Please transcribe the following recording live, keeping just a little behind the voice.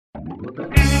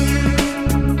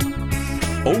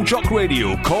Old Jock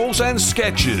Radio calls and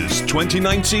sketches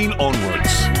 2019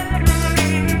 onwards.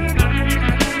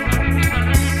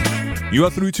 You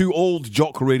are through to Old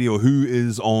Jock Radio. Who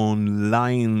is on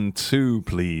line 2,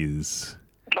 please?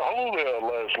 Hello there,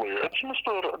 Leslie. It's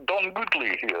Mr. Don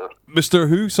Goodley here. Mr.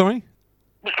 who, sorry?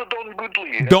 Mr. Don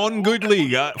Goodley. Don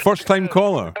Goodley, first-time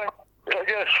caller.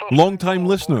 Yes. Long-time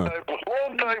listener.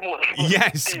 Long-time listener.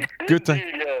 Yes.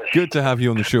 Indeed, Good to have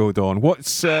you on the show, Don.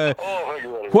 What's thank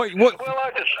you very much. what? Well,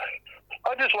 I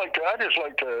just like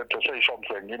to say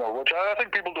something, which I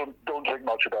think people don't think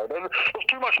much about. There's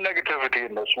too much negativity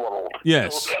in this world.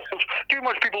 Yes. There's too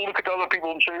much people look at other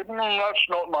people and say, that's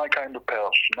not my kind of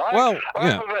person. I'm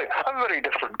a very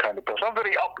different kind of person. I'm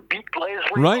very upbeat,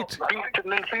 Leslie. Right. Upbeat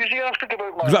and enthusiastic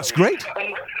about my That's life. great.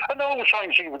 And I always try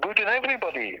and see the good in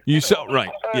everybody.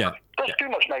 Right, yeah. There's too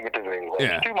much negativity.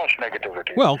 Yeah. Too much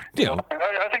negativity. Well,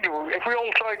 I think if we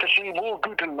all try to see more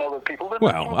good in other people, then...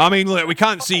 Well, I mean, look, we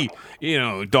can't see,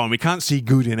 Don, we can't see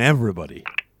good in everybody.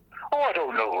 Oh, I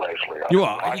don't know, Leslie.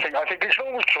 I think we should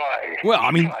always try. Well,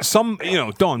 I mean,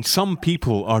 Don, some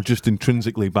people are just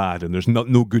intrinsically bad and there's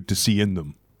no good to see in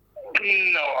them. No,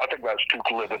 I think that's too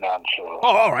glib an answer. Oh,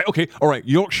 all right, okay. All right,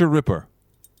 Yorkshire Ripper.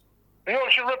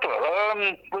 Yorkshire Ripper, let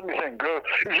me think.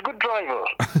 He was a good driver.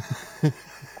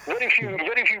 Very few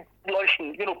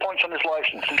license, points on his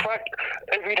license. In fact,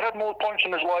 if he'd had more points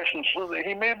on his license,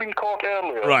 he may have been caught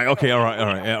earlier. Right, okay, all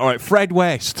right. Fred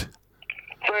West.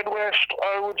 Fred West,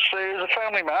 I would say, is a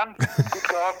family man. Good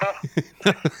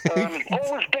gardener.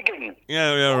 Always digging.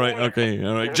 Yeah, right, okay,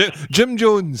 all right. Jim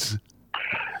Jones.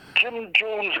 Jim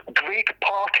Jones, great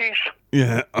parties.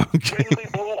 Yeah, okay. Friendly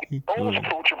bloke, always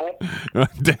approachable.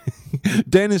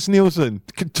 Dennis Nielsen.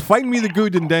 Find me the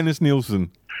good in Dennis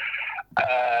Nielsen.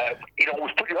 He'd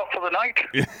always put you up for the night.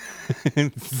 Yeah.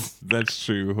 That's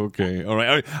true. Okay. All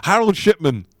right. Harold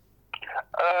Shipman.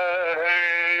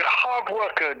 Hard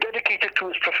worker, dedicated to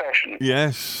his profession.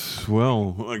 Yes.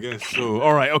 Well, I guess so.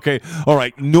 All right. Okay. All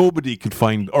right. Nobody could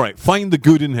find. All right. Find the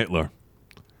good in Hitler.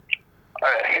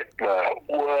 Hitler.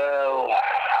 Well,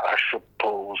 I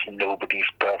suppose nobody's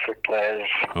perfect, Les.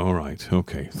 All right.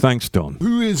 Okay. Thanks, Don.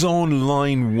 Who is on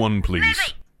line 1, please?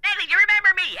 Leslie, do you remember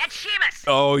me? It's Seamus.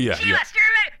 Oh, yeah. Seamus, do you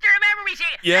remember me?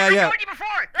 Yeah. I told you before.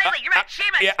 Leslie, you're right.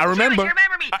 Seamus. Yeah, I remember. Seamus, you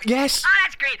remember me? Yes. Oh,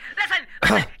 that's great. Listen,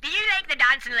 do you like the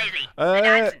dancing, Leslie?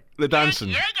 The dancing.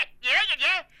 You like it,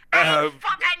 yeah? I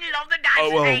fucking love the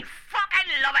dancing. I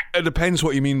fucking love it. It depends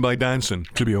what you mean by dancing,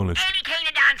 to be honest. Any kind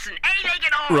of dancing. Any like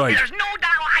it all. Right. There's no doubt.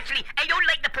 Actually, I don't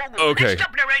like the pogo. Okay. That's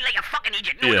jumping around like a fucking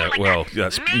idiot. No, Yeah, don't like well, that.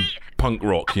 that's punk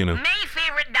rock, My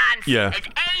favourite dance is I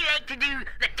like to do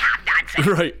the tap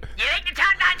dancing. Right. You like the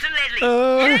tap dancing, Leslie?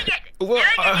 You like it? Well, you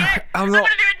like it, yeah? I'm not...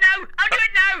 going to do it now. I'll do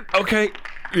it now. Okay.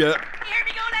 Yeah. Here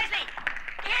we go, Leslie.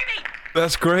 Hear me.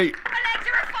 That's great. My legs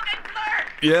are a fucking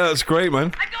blur. Yeah, that's great,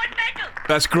 man. I'm going mental.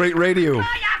 That's great radio. Oh, you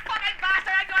fucking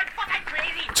bastard. I'm going fucking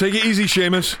crazy. Take it easy,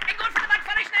 Seamus. I'm going for the mud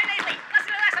finish now, Leslie. Listen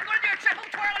to this. I'm going to do a triple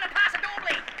twirl and a pass a doble.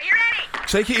 Are you ready?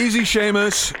 Take it easy,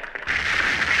 Seamus.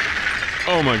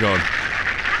 Oh, my God. I'm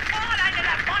falling into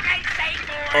the fucking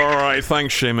sideboard. All right,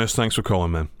 thanks, Seamus. Thanks for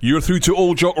calling, man. You're through to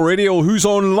Old Jock Radio. Who's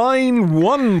on line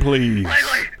 1, please?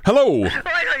 Leslie. Hello. Leslie,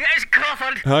 it's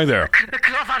Crawford. Hi there.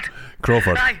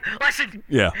 Crawford. Hi, listen.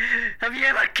 Yeah. Have you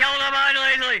ever killed a man,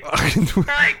 Leslie?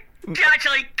 You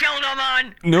actually killed a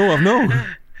man. No, I've no.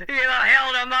 You ever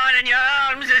held a man in your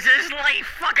arms as his life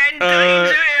fucking drains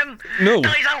out him? No.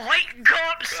 Till he's a white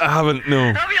corpse? I haven't,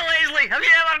 no. Have you, Leslie? Have you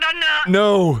ever done that?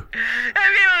 No.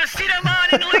 Have you ever seen a man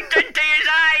and looked into his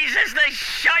eyes as they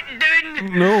shut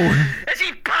down? No. As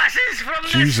he passes from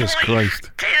Jesus this life Christ.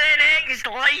 to the next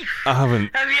life? I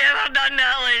haven't. Have you ever done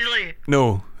that, Leslie?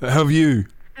 No. Have you?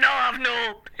 No, I've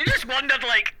no. I just wondered,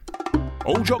 like...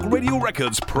 Old Jock Radio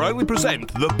Records proudly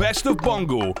present The Best of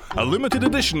Bongo, a limited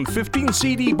edition 15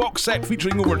 CD box set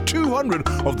featuring over 200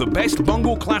 of the best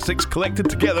bongo classics collected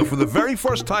together for the very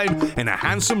first time in a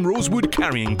handsome rosewood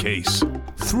carrying case.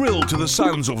 Thrill to the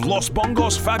sounds of Los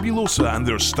Bongos Fabulosa and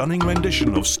their stunning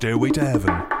rendition of Stairway to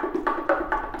Heaven.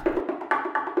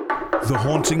 The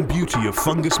haunting beauty of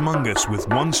Fungus Mungus with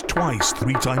Once, Twice,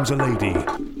 Three Times a Lady.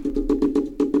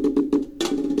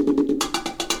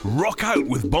 Rock out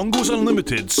with Bongos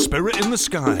Unlimited, Spirit in the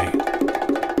Sky.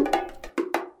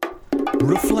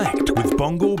 Reflect with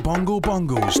Bongo Bongo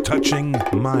Bongos touching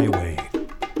My Way.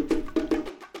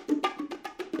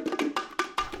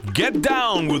 Get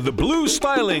down with the blues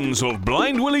stylings of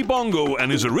Blind Willie Bongo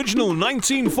and his original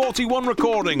 1941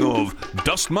 recording of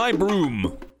Dust My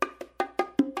Broom.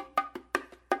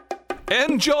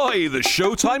 Enjoy the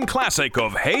Showtime classic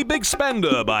of Hey Big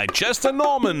Spender by Chester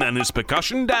Norman and his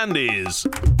percussion dandies.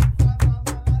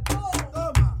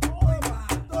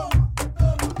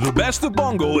 The Best of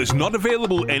Bongo is not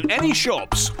available in any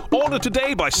shops. Order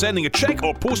today by sending a cheque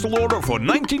or postal order for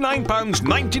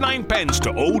 £99.99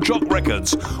 to Old Jock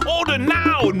Records. Order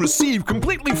now and receive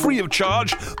completely free of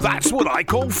charge. That's what I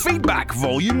call Feedback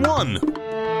Volume 1.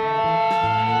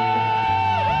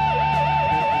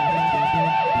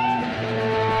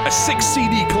 A 6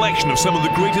 CD collection of some of the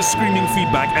greatest screaming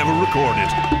feedback ever recorded.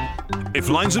 If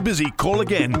lines are busy, call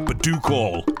again, but do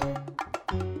call.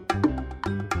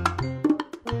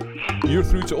 You're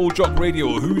through to Old Jock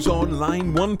Radio. Who's on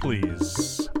line 1,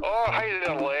 please? Oh, hi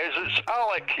there, Les. It's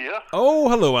Alec here. Oh,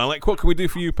 hello, Alec. What can we do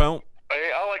for you, pal?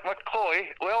 Alec McCloy.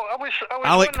 Well, I was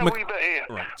Alec wondering a wee bit here.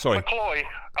 Right, sorry. McCloy.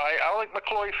 Alec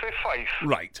McCloy, 55.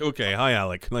 Right, okay. Hi,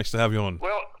 Alec. Nice to have you on.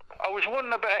 Well, I was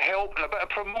wanting a bit of help and a bit of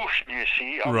promotion, you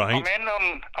see. Right. I'm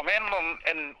entering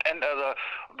into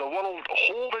the world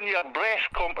holding your breath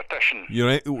competition. You're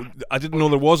right. I didn't know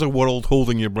there was a world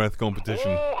holding your breath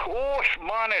competition. Oh,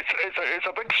 man, it's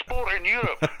a big sport in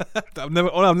Europe. I've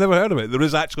never heard of it. There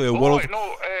is actually a world.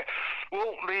 No,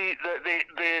 well,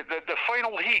 the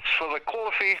final heats for the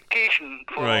qualification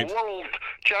for Right. the World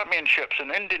Championships in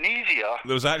Indonesia.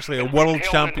 There's actually a is world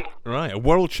held champion. Right, a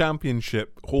world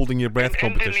championship holding your breath in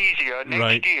competition. Indonesia next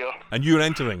Right. year. And you're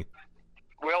entering.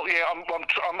 Well, yeah, I'm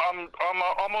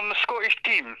on the Scottish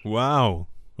team. Wow,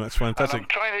 that's And fantastic. I'm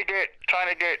trying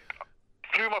to get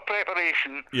through my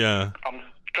preparation. Yeah. I'm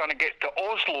trying to get to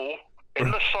Oslo in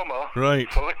the summer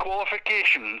Right. for the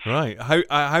qualifications. Right.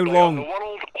 How The long?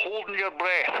 World Holding Your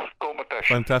Breath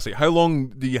competition. Fantastic. How long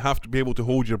do you have to be able to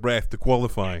hold your breath to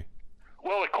qualify?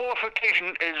 Well, the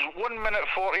qualification is 1 minute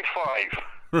 45.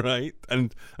 Right.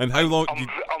 And how long? I'm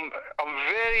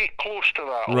very close to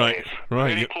that. Right, Les.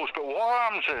 right. Very close. But what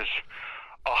happens is,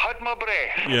 I had my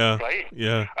breath. Yeah, Right.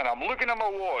 yeah. And I'm looking at my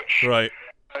watch. Right.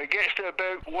 It gets to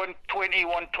about 1:20,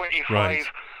 1:25. Right.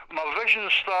 My vision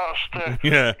starts to,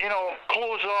 Yeah.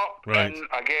 close up, Right. and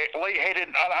I get lightheaded,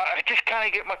 and I just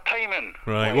can't get my timing.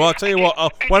 Right. Well, I'll tell you what.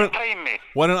 Could Why you don't time me?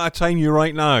 I time you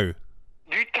right now?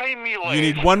 You time me, Les. You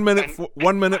need 1 minute. And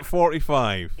 1 minute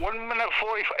 45. 1 minute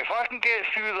 45. If I can get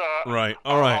through that, Right,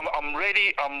 all right. I'm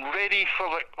ready. I'm ready for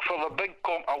the big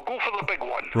I'll go for the big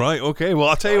one. Right. Okay. Well,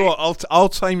 I'll tell you what. I'll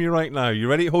time you right now. You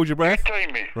ready to hold your You breath?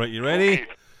 time me. Right. You ready? Okay.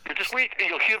 You just wait, and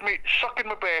you'll hear me sucking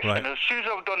my breath, Right. and as soon as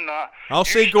I've done that, I'll you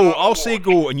say start go. the I'll say watch.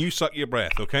 go, and you suck your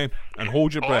breath. Okay. And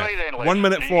hold your All breath. right then, Les. 1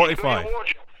 minute You 45. do your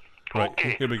watch. Right,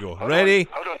 Okay. here we go. Hold Ready?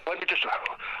 on, hold on. Let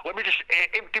me just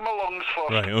empty my lungs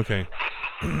first. Right. Okay.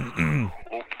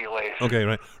 Okay, Les. Okay.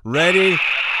 Right. Ready.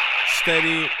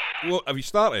 Steady. Well, have you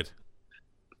started?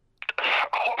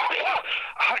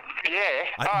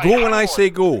 Yeah. Go when I say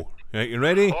go. Right. You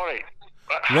ready? All right.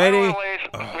 Ready? Hang on, Les.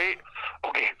 Wait.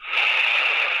 Okay.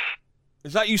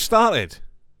 Is that you started?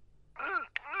 Are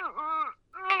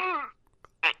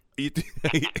you doing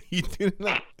it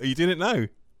now? Are you doing it now?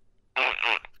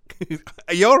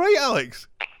 Are you all right, Alex?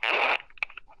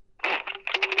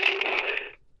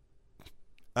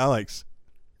 Alex.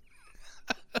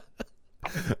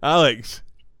 Alex.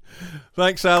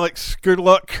 Thanks, Alex. Good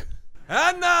luck.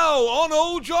 And now on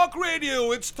Old Jock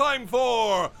Radio, it's time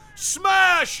for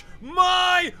Smash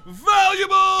My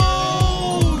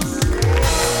Valuables!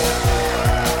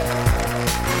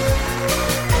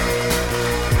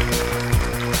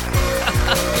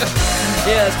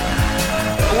 Yes.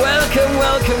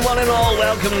 Welcome, one and all.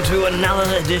 Welcome to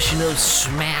another edition of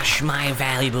Smash My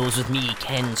Valuables with me,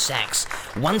 Ken Sachs.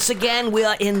 Once again, we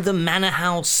are in the Manor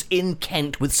House in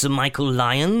Kent with Sir Michael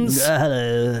Lyons.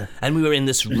 Hello. And we were in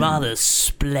this rather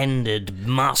splendid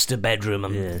master bedroom.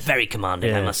 I'm very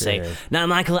commanding, I must say. Yes. Now,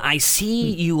 Michael, I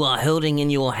see you are holding in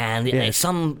your hand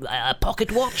a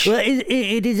pocket watch. Well,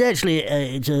 it is actually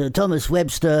it's a Thomas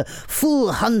Webster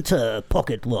Full Hunter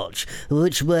pocket watch,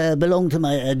 which belonged to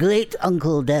my great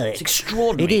uncle Derek. It's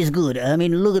extraordinary. It is good. I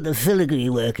mean, look at the filigree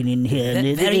working in here. and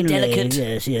the Very inlay.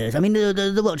 delicate. Yes. I mean,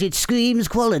 the watch, it screams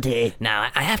quality. Now,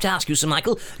 I have to ask you, Sir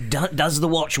Michael, does the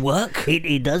watch work?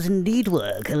 It does indeed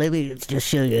work. Let me just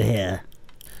show you here.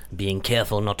 Being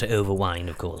careful not to overwind,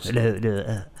 of course. No.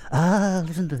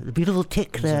 Listen to the beautiful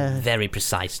tick there. Very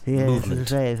precise Yes, movement.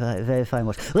 it's a very fine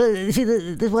watch. Well, you see,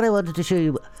 this is what I wanted to show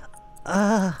you.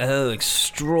 Oh,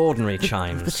 extraordinary The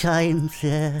chimes. chimes,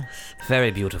 yes.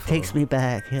 Very beautiful. Takes me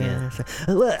back, yes.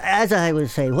 Well, as I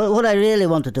was saying, what I really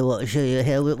wanted to show you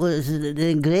here was the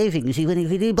engraving. You see, when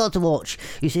he bought the watch,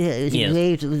 you see, it was Yes.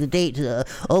 engraved with the date,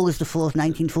 August the 4th,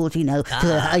 1940 now,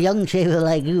 to a young shaver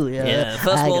like you. Yeah,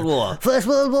 First World War. First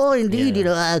World War, indeed,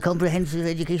 Yeah. comprehensive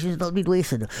education has not been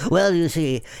wasted. Well, you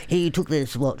see, he took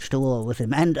this watch to war with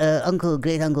him, and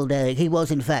Great Uncle Derek, he was,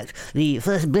 in fact, the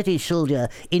first British soldier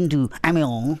into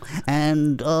Amiens,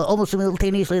 and almost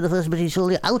simultaneously the first British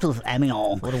soldier out of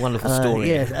Amiens. What a wonderful story.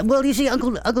 Yes. Well, you see,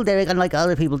 Uncle Derek, unlike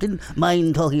other people, didn't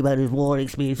mind talking about his war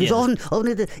experiences, Yes.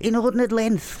 often at inordinate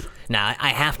length. Now, I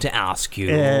have to ask you,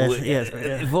 Yes.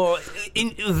 for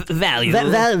value,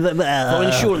 For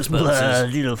insurance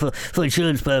purposes. For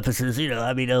insurance purposes,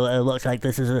 I mean, a watch like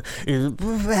this is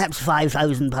perhaps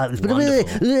 £5,000. But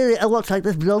really, a watch like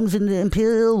this belongs in the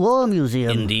Imperial War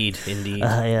Museum. Indeed.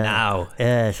 Yeah. Now,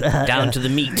 Yes. down to the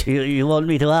meat. You want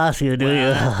me to ask you, do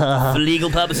you? For legal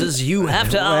purposes, you have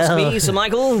to ask me, Sir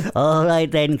Michael. All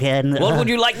right then, Ken. What would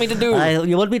you like me to do?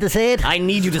 You want me to say it? I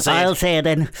need you to say I'll it. say it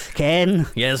then. Ken.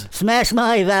 Yes. Smash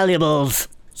my valuables.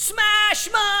 Smash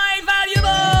my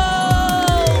valuables!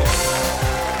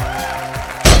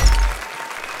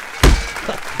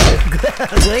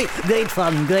 Great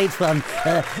fun. If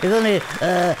only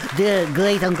dear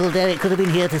great Uncle Derek could have been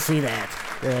here to see that.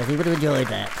 He would have enjoyed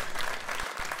that.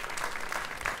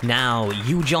 Now,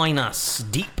 you join us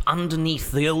deep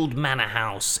underneath the old manor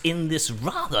house in this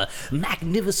rather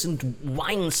magnificent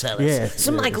wine cellar. Yes,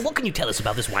 Sir yes. Michael, what can you tell us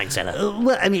about this wine cellar?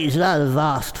 Well, I mean, it's rather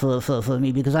vast for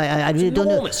me because I really don't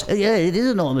know. enormous. Yeah, it is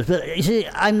enormous. But you see,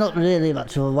 I'm not really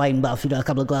much of a wine buff. A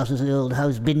couple of glasses of the old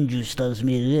house bin juice does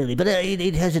me, really. But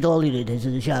it has it all in it. It has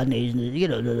the Chardonnays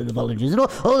and the Bollinges and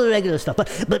all the regular stuff.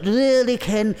 But really,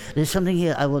 Ken, there's something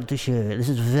here I want to share. This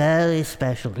is very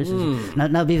special. This is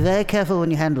now be very careful when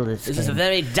you handle this. This is a Ken.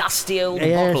 very dusty old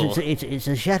Yes, bottle. it's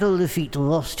a Chateau Lafite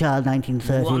Rothschild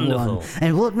 1931. Wonderful.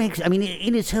 And what makes, I mean,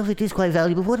 in itself it is quite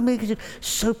valuable. What makes it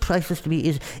so priceless to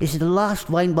me is the last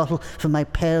wine bottle from my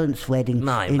parents' wedding in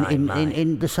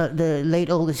the late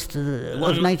August of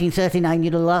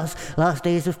 1939. Last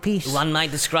days of peace. One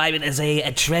might describe it as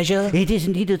a treasure. It is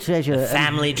indeed a treasure. A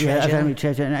family Yeah, treasure. a family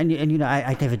treasure. And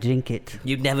I never drink it.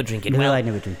 You'd never drink it. No, Well, I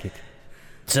never drink it.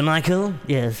 Sir Michael,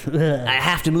 Yes. I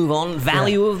have to move on.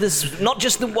 Value of this, not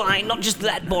just the wine, not just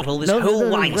that bottle, this whole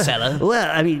wine cellar. Well,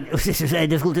 I mean, this is very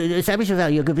difficult to establish a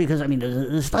value because, I mean,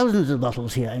 there's thousands of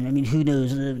bottles here. And I mean, who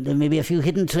knows? There may be a few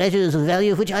hidden treasures of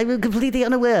value of which I'm completely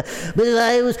unaware. But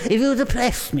if you were to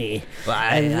press me, Well,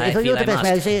 I if you feel were to I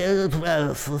press me, I would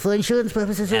must. say for insurance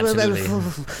purposes, Absolutely.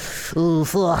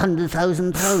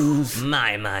 £400,000.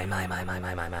 My.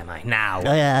 Now,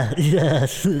 Oh, yeah,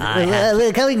 yes. have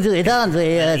We're coming to it, aren't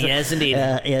we? Yes, indeed.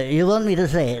 You want me to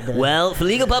say it? well, for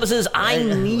legal purposes, I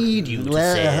need you to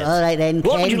Well, say it. all right then.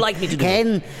 What Ken, would you like me to do?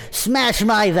 Ken, smash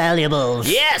my valuables.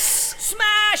 Yes!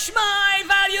 Smash my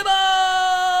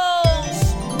valuables!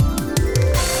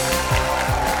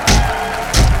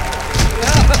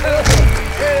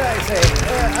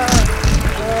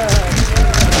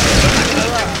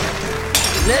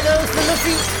 Let us to the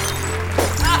feet.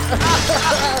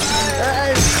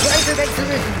 Quite an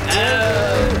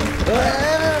exhibition.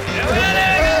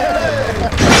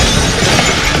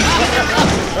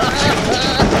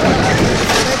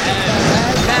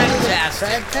 Fantastic.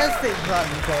 Fantastic fun,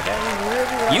 Ken. That was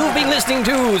really well. You've been listening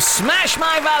to Smash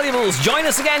My Valuables. Join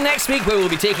us again next week where we'll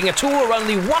be taking a tour around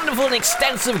the wonderful and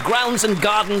extensive grounds and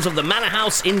gardens of the Manor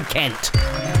House in Kent.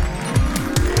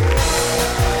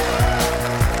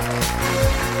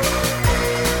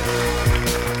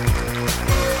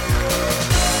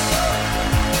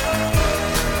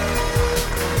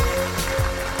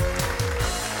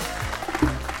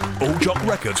 Old Jock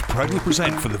Records proudly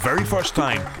present for the very first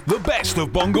time the best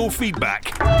of bongo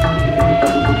feedback.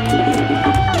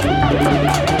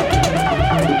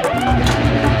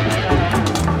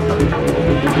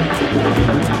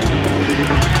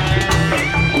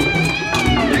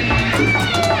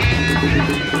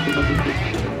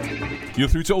 You're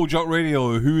through to Old Jock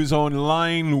Radio. Who is on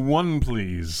line 1,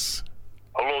 please?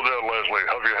 Hello there, Leslie.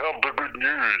 Have you heard the good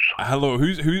news? Hello.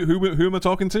 Who am I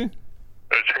talking to?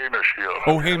 It's Hamish here.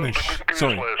 Oh, Have you heard Hamish. the good news,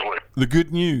 Sorry. Leslie? The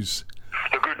good news.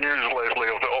 The good news, Leslie,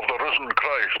 of the risen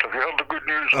Christ. Have you heard the good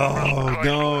news of the risen Oh Christ,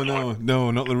 Leslie?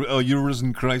 no, not the. Oh, you're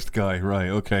risen Christ guy, right?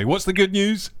 Okay. What's the good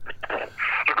news?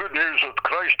 The good news that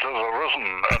Christ has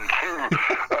arisen, and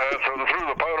through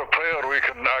the power of prayer we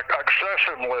can access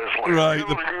Him, Leslie. Right, You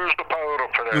will use the power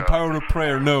of prayer. The power of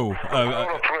prayer. No. The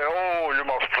power of prayer. Oh, you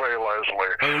must pray,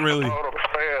 Leslie. Oh, really? The power of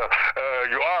prayer.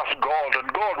 You ask God,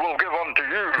 and God will give unto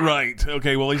you. Right.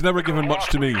 Okay. Well, he's never given much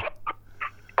to me.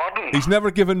 Pardon? He's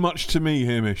never given much to me,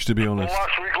 Hamish. To be honest.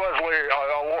 Last week, Leslie,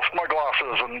 I lost my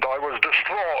glasses and I was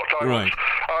distraught. Right.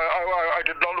 I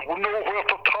did not know where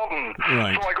to turn.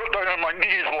 Right. So I got down on my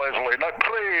knees, Leslie, and I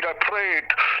prayed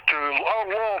to our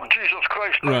Lord Jesus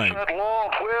Christ. And Right. I said,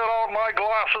 Lord, where are my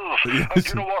glasses? Yes. And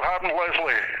you know what happened,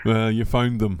 Leslie? You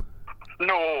found them.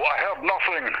 No, I heard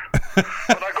nothing.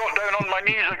 And I got down on my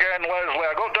knees again, Leslie.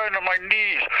 I got down on my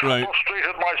knees, Right.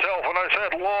 prostrated myself, and I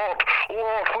said, Lord,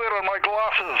 where are my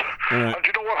glasses? Right. And do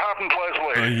you know what happened,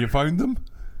 Leslie? You found them?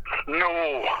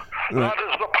 No. That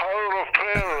is the power of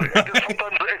prayer.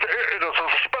 Sometimes it is a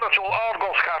spiritual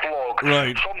Argos catalogue.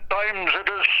 Right. Sometimes it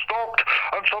is stocked,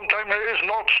 and sometimes it is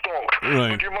not stocked.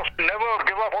 Right. But you must never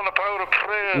give up on the power of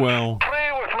prayer. Well.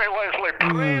 Pray with me, Leslie.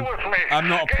 Pray with me. I'm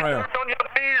not a Get prayer. down on your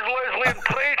knees, Leslie, and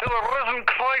pray to the risen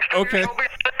Christ, and Okay. you shall be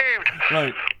saved.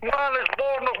 Right. Man is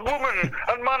born of woman,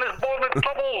 and man is born in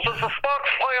troubles as the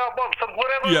sparks fly above, and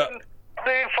wherever Yeah. in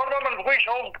the firmament we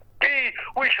shall be,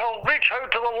 we shall reach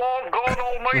out to the Lord God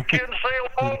Almighty and say,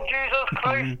 Lord Jesus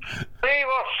Christ, save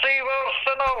us, save our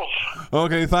sinners.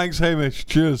 Okay, thanks, Hamish.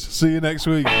 Cheers. See you next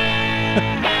week.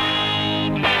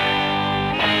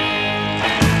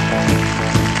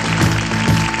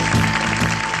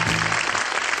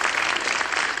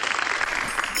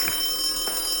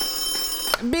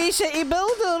 Bay City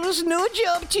Builders, no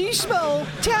job too small.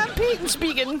 Tam Payton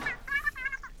speaking.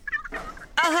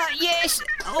 Yes.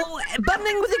 Oh,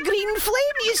 burning with a green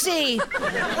flame, you say?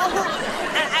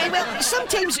 Well,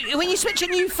 sometimes when you switch a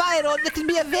new fire on, there can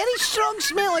be a very strong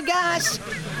smell of gas.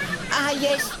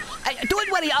 Yes.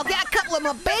 Don't worry, I'll get a couple of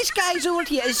my best guys over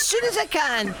to you as soon as I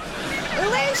can.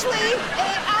 Leslie,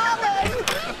 Alan.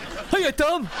 Hiya,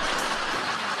 Tom.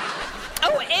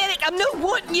 Oh, Eric, I'm not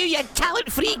wanting you, you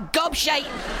talent-free gobshite.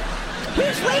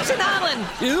 Who's Les and Alan?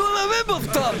 You don't remember,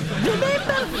 Tom?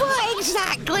 Remember what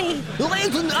exactly?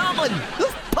 Les and Alan.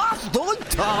 They've passed on,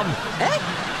 Tom. Eh?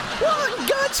 What on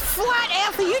God's flat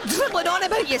earth are you dribbling on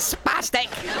about, you spastic?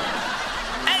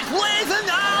 It's Les and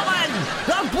Alan.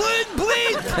 They're blue and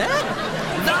bleed.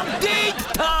 They're dead,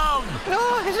 Tom.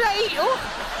 Oh, right. Oh,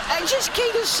 it just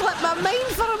kind of slipped my mind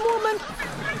for a moment.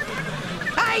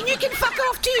 Aye, and you can fuck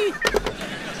off too.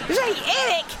 Right,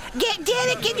 Eric, get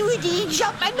Derek and Woody,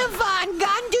 jump in the van, go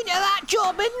down to that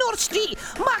job in North Street,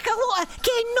 make a lot of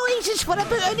noises for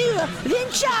about an hour, then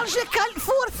charge the cunt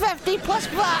 $4.50 plus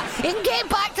VAT and get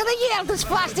back to the yard as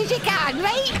fast as you can,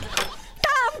 right?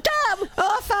 Tom!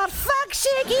 Oh, for fuck's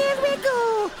sake, here we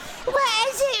go! What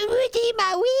is it, Woody,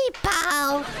 my wee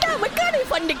pal? Tom, we're gonna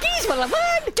fund the keys for the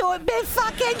van! Don't be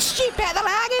fucking stupid, they're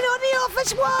hanging on the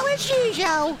office wall as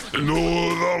usual!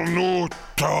 No, they're no,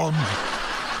 Tom.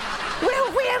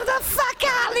 Well, where the fuck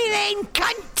are they then,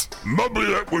 cunt? Maybe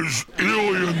it was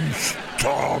aliens,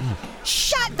 Tom.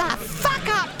 Shut the fuck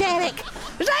up, Derek!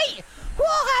 Right,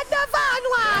 what had the van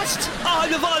last?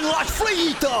 The van last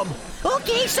free, Tom.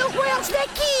 Okay, so where's the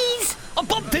keys? I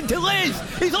bumped into Les.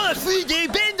 He's on a 3-day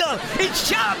bender.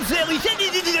 It's Shamsel. He said he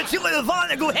needed a trip with the van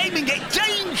to go home and get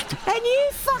changed. And you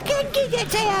fucking gave it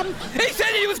to him? He said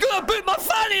he was going to boot my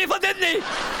fanny if I didn't.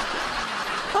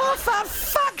 Oh, for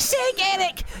fuck's sake,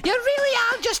 Eric! You really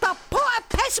are just a pot of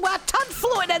piss with a turd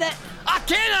floating in it! I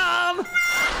can't.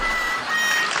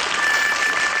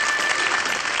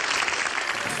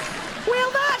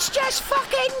 Well, that's just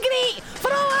fucking great!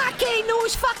 For all I can,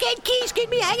 those fucking keys could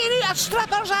be hanging out a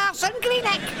stripper's arse in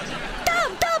Greenock!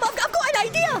 Tom, I've got an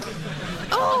idea!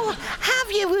 Oh,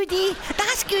 have you, Woody?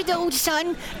 That's good, old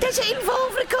son. Does it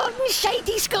involve recording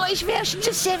shitey Scottish versions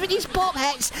of 70s pop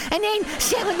hits and then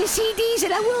selling the CDs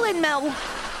in a woolen mill?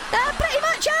 Pretty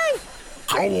much, aye.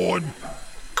 Come on.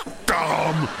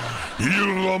 Tom, hear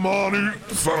the man out,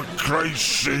 for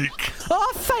Christ's sake.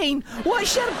 Oh, fine.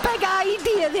 What's your big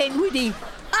idea then, Woody?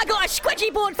 I got a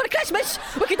squidgy board for Christmas.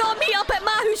 We could all meet up at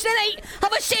my house tonight,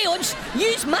 have a seance,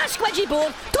 use my squidgy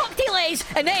board, talk to Les,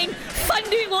 and then find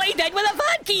out what he did with the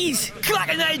van keys.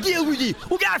 Cracking idea, Woody.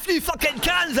 We'll get a few fucking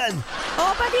cans in.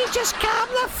 Oh, buddy, just calm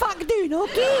the fuck down,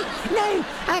 okay? Now,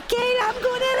 again, I'm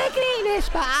going to regret this,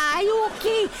 but aye,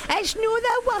 okay. It's no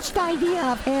the worst idea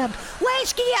I've heard.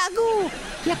 Let's give it a go.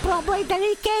 You probably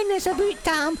didn't ken this about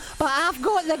Tam, but I've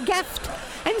got the gift.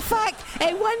 In fact,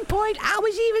 at one point, I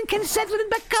was even considering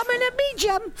becoming a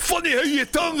medium. Funny how you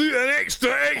turned out an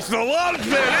extra large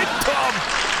there, eh, Tom?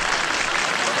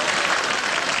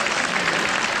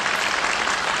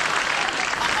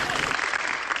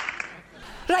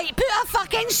 Right, put a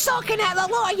fucking sock in it, the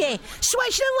lot of you.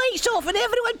 Switch the lights off and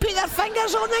everyone put their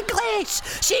fingers on the glass.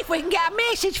 See if we can get a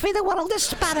message for the world of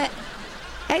spirit.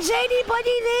 Is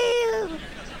anybody there?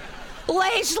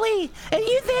 Leslie, are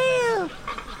you there?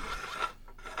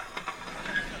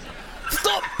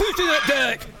 Stop pushing it,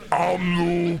 Derek. I'm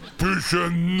no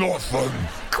pushing nothing.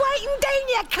 Quieten down,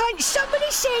 you cunt.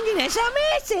 Somebody's sending us a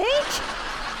message.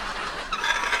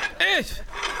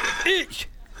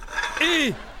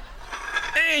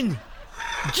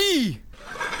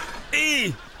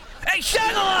 S-H-A-N-G-E. It's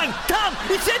Shangalang! Tom,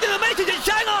 he's sending a message at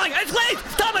Shangalang! It's late!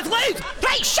 Tom, it's late!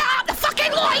 Right, shut up, the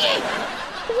fucking lot of you.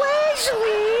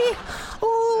 Leslie!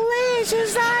 Oh, Les,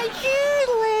 is that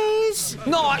you, Les?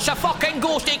 No, it's a fucking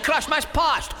ghosty Christmas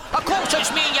past. Of course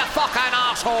it's me, you fucking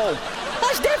asshole.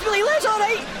 That's definitely Les, all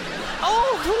right.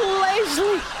 Oh,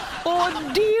 Leslie.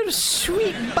 Oh, dear,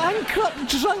 sweet, bankrupt,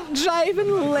 drunk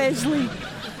driving Leslie.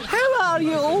 How are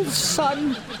you, old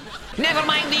son? Never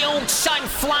mind the old son,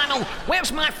 Flannel.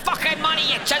 Where's my fucking money,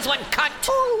 you chiseling cunt?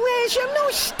 Oh, Les, you're no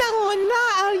still on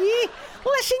that, are you?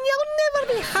 Listen, you'll never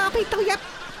be happy till you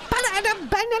put it in a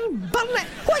bin and burn it.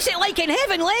 What's it like in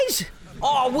heaven, Les?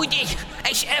 Oh, Woody,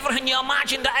 it's everything you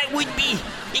imagined that it would be.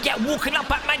 You get woken up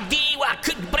at midday with a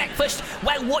cooked breakfast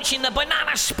while watching the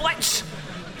banana splits.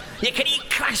 You can eat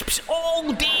crisps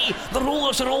all day. The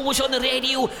Rollers are always on the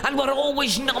radio, and we're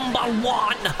always number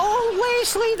one. Oh,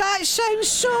 Leslie, that sounds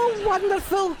so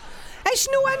wonderful. It's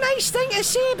not a nice thing to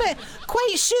say, but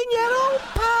quite soon your old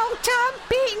pal Tam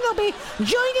Payton will be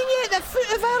joining you at the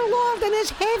foot of our Lord in his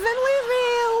heavenly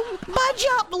realm. Budge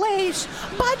up, Les.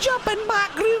 Budge up and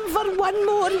make room for one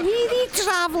more weary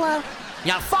traveller.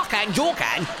 You're fucking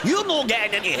joking. You're not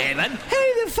getting into heaven.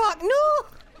 How the fuck no?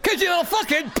 'Cause you're a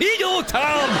fucking pedo,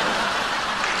 Tom!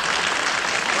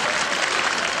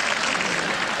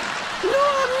 No,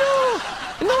 I'm no.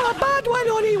 Not a bad one,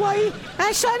 anyway.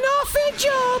 It's an awful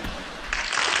job.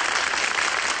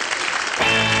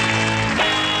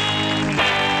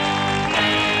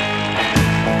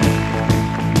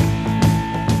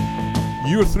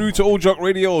 You're through to Old Jock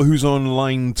Radio. Who's on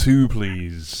line 2,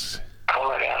 please?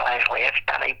 Hello there, Leslie. It's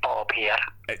Dirty Bob here.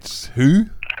 It's who?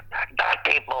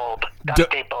 Dirty Bob.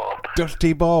 Dirty Bob.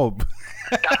 Dirty Bob.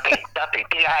 Dirty,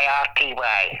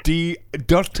 D-I-R-T-Y.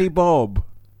 Dirty Bob.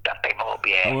 Dirty Bob,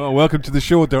 yeah. Well, welcome to the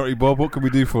show, Dirty Bob. What can we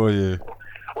do for you?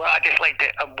 Well, I just like to...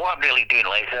 what I'm really doing,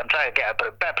 Les, is I'm trying to get a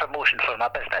bit of promotion for my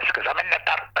business, because I'm in the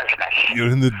dirt business. You're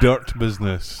in the dirt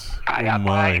business. I Oh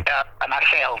my. dirt and I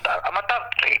sell dirt. I'm a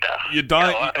dirt trader. You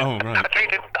die- know, oh, right. I'm a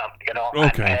trader of dirt, you know.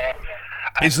 Okay.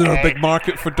 Is there a big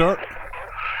market for dirt?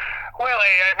 Well,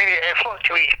 I mean, it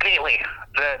fluctuates greatly.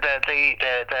 The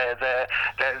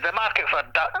market for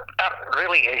dirt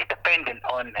really is dependent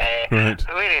on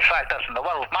various factors in the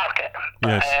world market.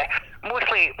 Yes.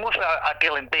 Mostly I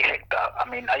deal in basic dirt. I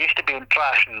mean, I used to be in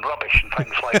trash and rubbish and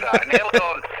things like that. And early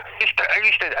on, I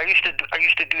used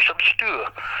to do some stew.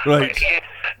 Right.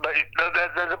 But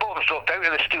the bottom's dropped out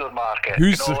of the stew market.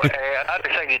 Who's you know, and I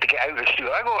decided to get out of the stew.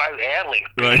 I go out early,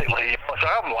 Right. basically. You know, so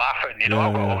I'm laughing, you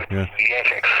know. Yeah.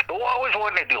 But what I always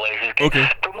wanted to do is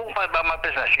promote my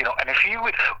business, you know. And if you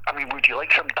would, I mean, would you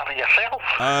like some dirt yourself?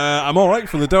 I'm all right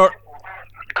for the dirt.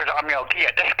 Because I mean, I'll give you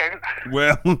a discount.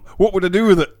 Well, what would I do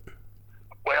with it?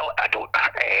 Well, I don't.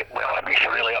 Well, I mean, it's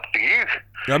really up to you.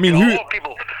 I mean, you know, who? A lot of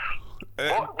people.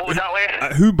 What was that,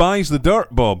 Les? Who buys the dirt,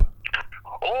 Bob?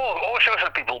 Oh, all sorts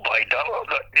of people buy dirt.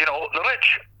 You know, the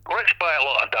rich buy a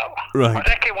lot of dirt. Right. I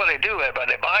think what they do with it, but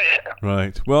they buy it.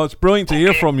 Right. Well, it's brilliant to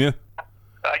hear from you.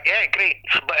 Yeah, great.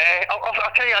 But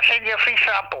I'll tell you, I'll send you a free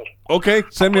sample. Okay,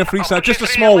 send me a free sample, just a I'll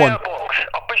small one. I'll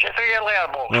push it through your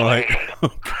letterbox. All right.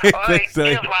 Okay. All right. Thanks,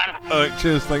 Cheers, man. All right.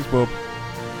 Cheers. Thanks, Bob.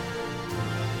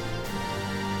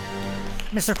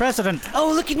 Mr. President.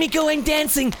 Oh, look at me go, I'm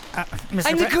dancing.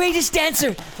 I'm the greatest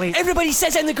dancer. Please. Everybody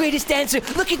says I'm the greatest dancer.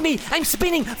 Look at me, I'm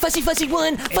spinning. Fuzzy Fuzzy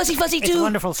 1, Fuzzy Fuzzy 2. It's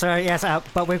wonderful, sir. Yes,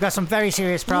 but we've got some very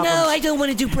serious problems. No, I don't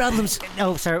want to do problems.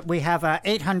 No, sir. We have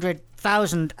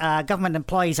 800,000 government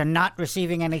employees are not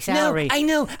receiving any salary. No, I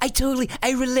know.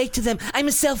 I relate to them. I'm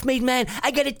a self-made man.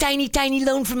 I got a tiny, tiny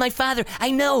loan from my father.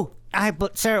 I know.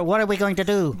 But, sir, what are we going to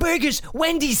do? Burgers,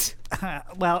 Wendy's.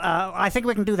 I think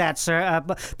we can do that, sir.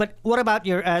 But what about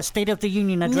your State of the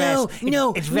Union address?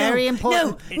 It's very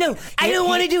important. No, I don't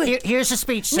want to do it. Here's the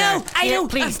speech, sir. No, I don't.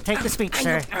 Please, take the speech,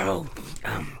 sir.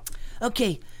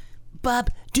 Okay, Bob,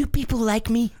 do people like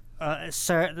me?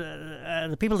 Sir,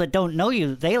 the people that don't know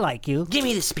you, they like you. Give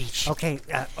me the speech. Okay.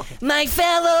 My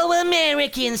fellow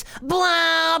Americans,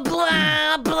 blah,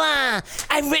 blah, blah.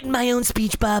 I've written my own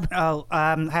speech, Bob.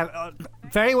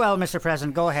 Very well, Mr.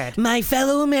 President. Go ahead. My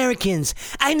fellow Americans,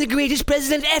 I'm the greatest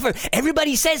president ever.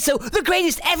 Everybody says so. The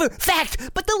greatest ever.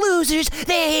 Fact. But the losers,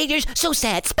 the haters, so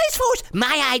sad. Space Force,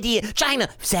 my idea. China,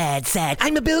 sad, sad.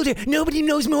 I'm a builder. Nobody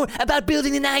knows more about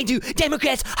building than I do.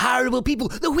 Democrats, horrible people.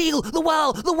 The wheel, the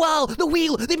wall, the wall, the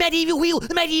wheel, the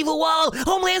medieval wall.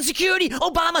 Homeland Security,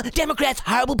 Obama, Democrats,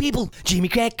 horrible people. Jimmy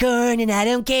crack corn and I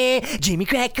don't care. Jimmy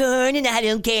crack corn and I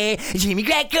don't care. Jimmy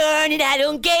crack corn and I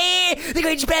don't care. The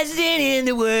greatest president in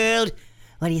the world.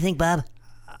 What do you think, Bob?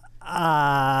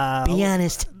 Be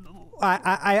honest.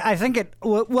 I think it.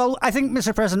 Well, I think,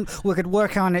 Mr. President, we could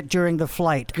work on it during the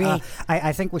flight. Great.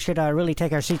 I think we should really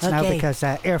take our seats now because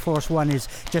Air Force One is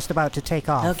just about to take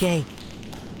off. Okay.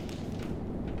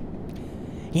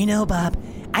 You know, Bob,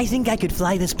 I think I could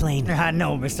fly this plane.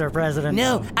 No, Mr. President.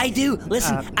 No, I do.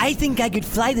 Listen, I think I could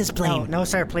fly this plane. No,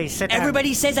 sir, please sit down.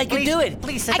 Everybody says I could do it.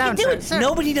 Please sit I down, can do it. sir.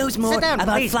 Nobody knows more down,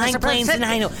 about please, flying Mr. planes President.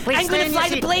 than I know. Please I'm going stay to in fly your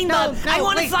the seat. plane, No, Bob. no, I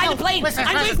want to please, fly no. the plane. Listen,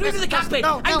 I'm going through to the no, cockpit.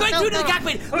 no, I'm going no, through to the no.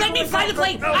 cockpit. Let me fly the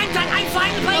plane. I'm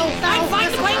flying the plane. I'm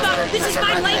flying the plane, Bob. This is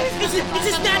my plane. This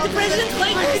is not the president's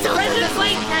plane. It's the president's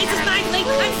plane. This is my plane.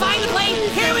 I'm flying the plane.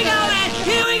 Here we go, man.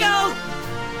 Here we go.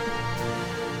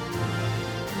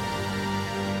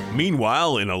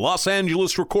 Meanwhile, in a Los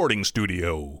Angeles recording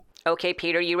studio. Okay,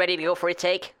 Peter, you ready to go for a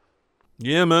take?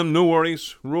 Yeah, man, no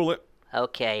worries. Roll it.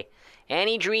 Okay.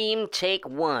 Any Dream, take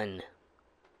 1.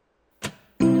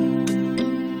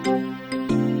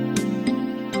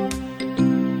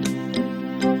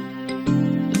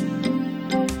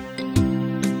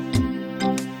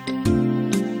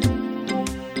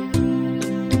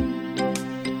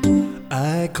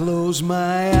 I close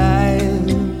my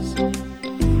eyes,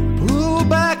 pull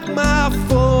back my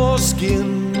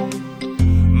foreskin,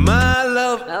 my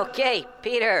love. Okay,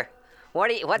 Peter.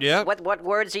 Yeah? What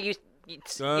words are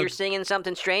you're singing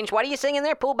something strange? What are you singing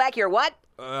there? Pull back your what?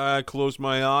 I close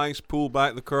my eyes, pull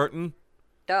back the curtain.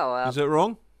 Oh, Is it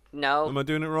wrong? no. Am I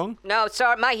doing it wrong? No,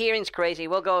 sorry, my hearing's crazy.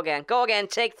 We'll go again. Go again,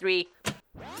 take 3.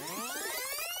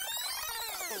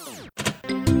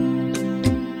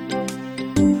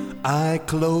 I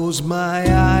close my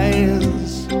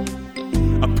eyes,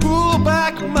 I pull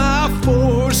back my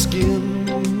foreskin,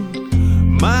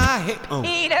 my head. Oh.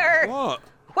 Peter! What?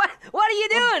 What are you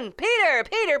doing?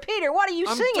 Peter, what are you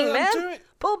singing, man?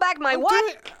 Pull back my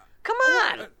what? Come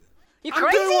on. You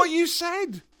crazy? I'm doing what you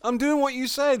said. I'm doing what you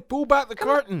said. Pull back the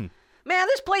curtain. Man,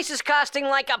 this place is costing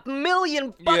like $1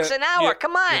 million an hour. yeah,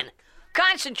 Come on. yeah.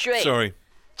 Concentrate. Sorry.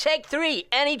 Take 3.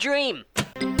 Any Dream.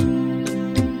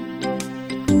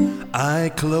 I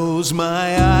close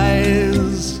my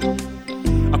eyes,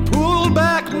 I pull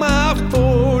back my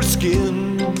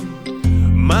foreskin,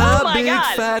 my Oh my big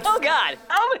God! fat. Oh God!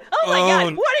 Oh my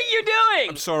God! What are you doing?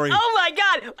 I'm sorry. Oh my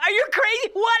God! Are you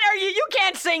crazy? What are you? You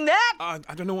can't sing that. I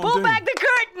don't know what Pull I'm doing. back the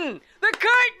curtain. The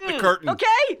curtain. The curtain.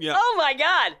 Okay. Yeah. Oh my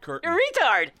God! Curtain. You're a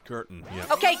retard. Curtain,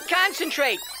 yeah. Okay,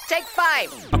 concentrate. Take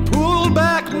 5. I pull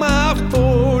back my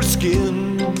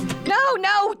foreskin,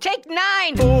 No, take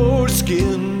 9.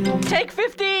 foreskin, Take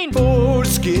 15.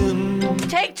 foreskin.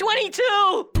 Take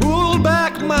 22. Pull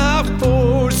back my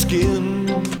foreskin,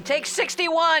 Take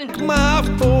 61. my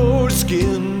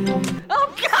foreskin.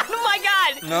 Oh God! Oh my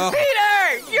God! No.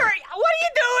 Peter, what are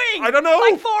you doing? I don't know.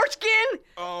 My foreskin?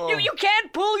 Oh. You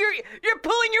can't pull you're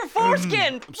pulling your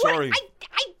foreskin. I'm sorry.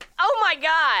 What? Oh my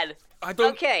God! I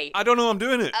don't. Okay. I don't know I'm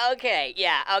doing it. Okay.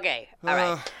 Yeah. Okay. All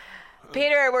right.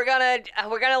 Peter, we're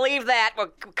gonna leave that. We'll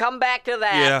come back to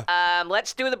that. Yeah.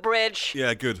 Let's do the bridge.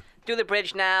 Yeah, good. Do the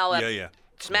bridge now. Yeah.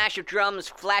 Smash of drums,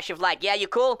 flash of light. Yeah, you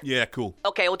cool? Yeah, cool.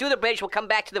 Okay, we'll do the bridge. We'll come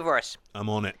back to the verse. I'm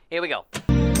on it. Here we go.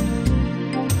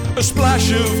 A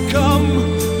splash of cum,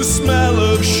 the smell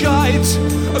of shite,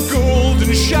 a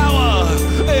golden shower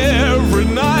every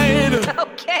night.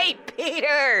 Okay,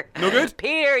 Peter. No good?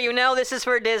 Peter, you know this is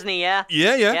for Disney, yeah?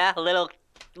 Yeah. Yeah, little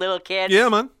kids. Yeah,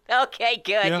 man. Okay,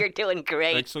 good. Yeah. You're doing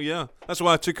great. Like, so yeah. That's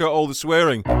why I took out all the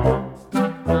swearing.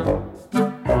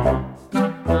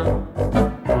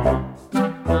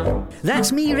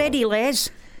 That's me ready, Les.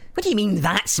 What do you mean,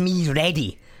 that's me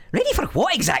ready? Ready for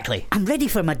what exactly? I'm ready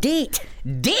for my date.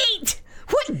 Date?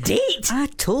 What date? I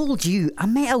told you, I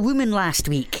met a woman last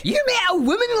week. You met a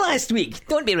woman last week?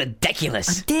 Don't be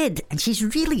ridiculous. I did, and she's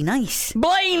really nice.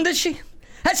 Blind, is she?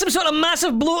 Had some sort of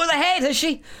massive blow to the head, has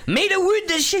she? Made of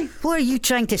wood, is she? What are you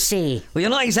trying to say? Well, you're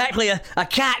not exactly a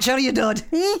catch, are you, Dodd?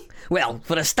 Eh? Well,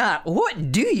 for a start,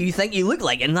 what do you think you look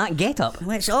like in that get-up?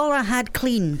 Well, it's all I had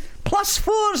clean.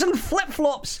 +4s and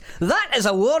flip-flops. That is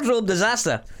a wardrobe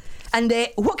disaster. And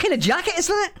what kind of jacket is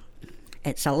that?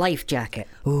 It's a life jacket.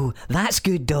 Oh, that's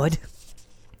good, Dodd.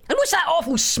 And what's that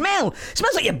awful smell?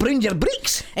 Smells like you browned your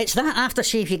breeks. It's that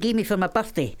aftershave you gave me for my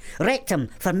birthday. Rectum,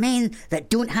 for men that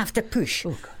don't have to push.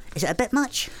 Oh, God. Is it a bit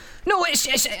much? No,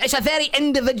 it's a very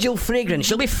individual fragrance.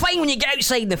 You'll be fine when you get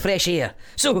outside in the fresh air.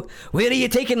 So, where are you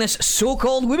taking this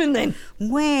so-called woman then?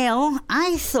 Well,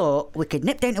 I thought we could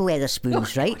nip down to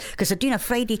Weatherspoons, right? Because they're doing a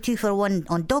Friday 2-for-1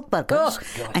 on dog burgers. Oh,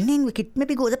 God. And then we could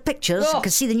maybe go to the pictures and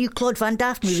could see the new Claude Van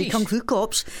Damme movie, Jeez. Kung Fu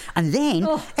Cops. And then,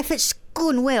 if it's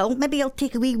going well, maybe I'll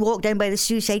take a wee walk down by the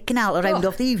Suicide Canal to round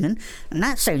off the evening. And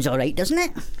that sounds all right, doesn't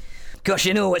it? Gosh,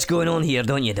 you know what's going on here,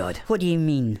 don't you, Dodd? What do you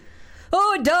mean?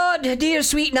 Oh, Dodd, dear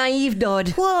sweet naive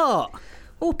Dodd. What?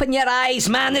 Open your eyes,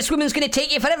 man. This woman's going to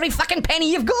take you for every fucking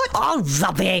penny you've got. Oh,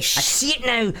 rubbish. I see it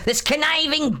now. This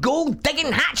conniving,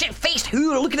 gold-digging, hatchet-faced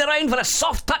whore looking around for a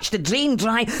soft touch to drain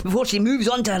dry before she moves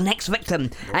on to her next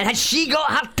victim. And has she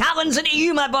got her talons into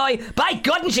you, my boy? By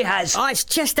God, and she has. Oh, it's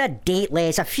just a date,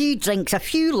 Les. A few drinks, a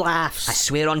few laughs. I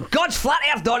swear on God's flat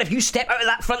earth, Dodd, if you step out of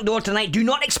that front door tonight, do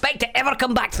not expect to ever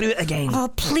come back through it again.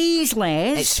 Oh, please,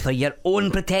 Les. It's for your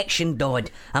own protection, Dodd.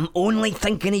 I'm only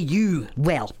thinking of you.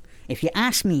 Well, if you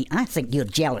ask me, I think you're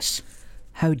jealous.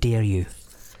 How dare you?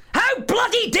 How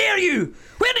bloody dare you?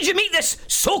 Where did you meet this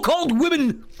so-called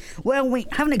woman? Well, we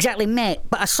haven't exactly met,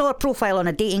 but I saw a profile on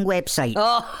a dating website.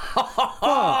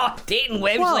 Dating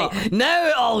website. What? Now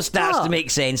it all starts What? to make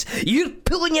sense. You're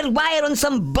pulling your wire on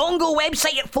some bongo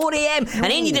website at 4 a.m. and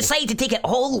then you decide to take it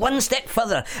all one step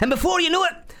further. And before you know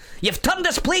it, you've turned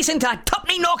this place into a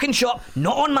tuppenny knocking shop.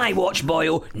 Not on my watch,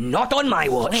 boyo. Not on my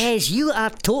watch. Les, you are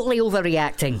totally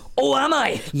overreacting. Oh, am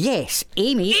I? Yes,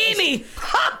 Amy. Amy!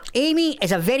 Ha! Amy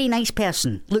is a very nice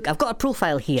person. Look, I've got a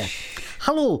profile here.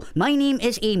 Hello, my name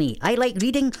is Amy. I like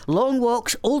reading, long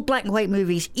walks, old black and white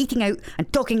movies, eating out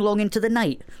and talking long into the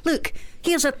night. Look,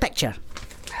 here's her picture.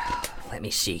 Let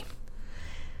me see.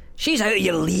 She's out of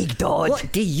your league, Dodd.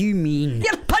 What do you mean?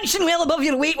 You're punching well above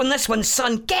your weight on this one,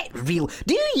 son. Get real.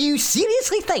 Do you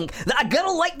seriously think that a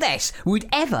girl like this would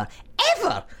ever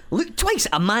look twice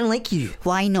at a man like you?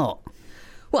 Why not?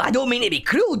 Well, I don't mean to be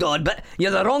cruel, Dodd, but you're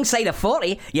the wrong side of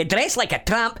 40, you dress like a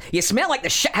tramp, you smell like the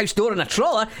shithouse door in a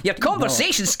trawler, your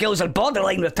conversation skills are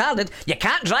borderline retarded, you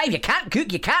can't drive, you can't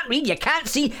cook, you can't read, you can't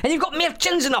see, and you've got mere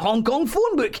chins in a Hong Kong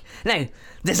phone book. Now,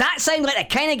 does that sound like the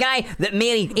kind of guy that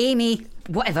Mary... Amy.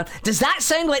 Whatever. Does that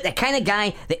sound like the kind of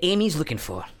guy that Amy's looking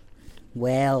for?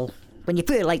 Well, when you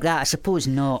put it like that, I suppose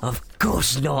not. Of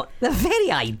course not. The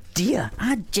very idea.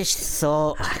 I just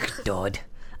thought... Dodd,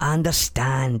 I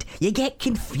understand. You get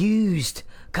confused.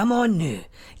 Come on now.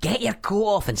 Get your coat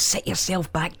off and sit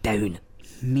yourself back down.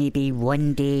 Maybe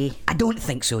one day... I don't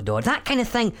think so, Dodd. That kind of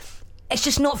thing, it's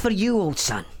just not for you, old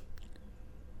son.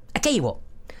 I tell you what.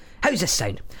 How's this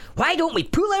sound? Why don't we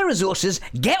pool our resources,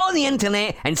 get on the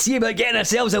internet, and see about getting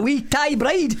ourselves a wee Thai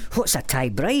bride? What's a Thai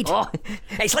bride? Oh,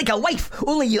 it's like a wife,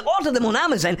 only you order them on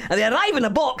Amazon, and they arrive in a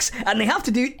box, and they have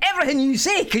to do everything you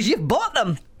say, because you've bought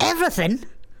them. Everything?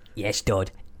 Yes,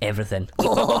 Dodd. Everything.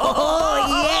 Oh,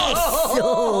 yes!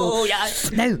 Oh, yeah.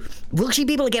 Now, will she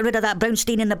be able to get rid of that brown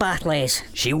stain in the bath, Les?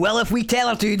 She will if we tell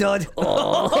her to, Dodd.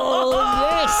 Oh,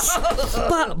 yes!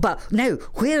 But now,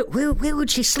 where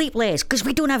would she sleep, Les? Because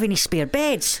we don't have any spare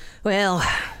beds. Well,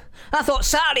 I thought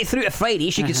Saturday through to Friday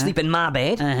she could sleep in my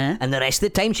bed, and the rest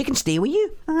of the time she can stay with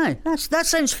you. Aye, that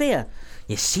sounds fair.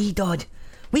 You see, Dodd,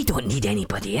 we don't need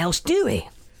anybody else, do we?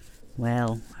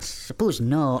 Well, I suppose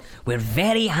not. We're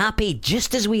very happy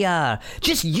just as we are.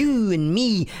 Just you and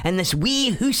me and this wee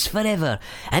hoose forever.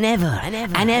 And ever. And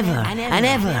ever. And ever. And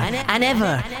ever. And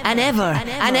ever. And ever. And ever.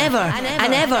 And ever.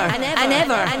 And ever. And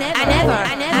ever. And ever.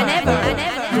 And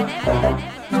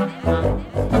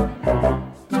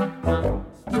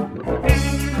ever.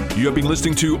 You have been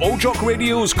listening to Old Jock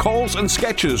Radio's Calls and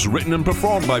Sketches, written and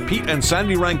performed by Pete and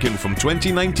Sandy Rankin from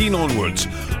 2019 onwards.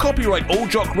 Copyright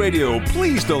Old Jock Radio.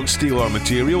 Please don't steal our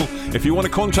material. If you want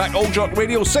to contact Old Jock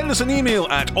Radio, send us an email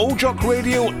at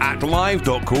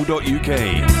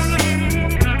oldjockradio@live.co.uk.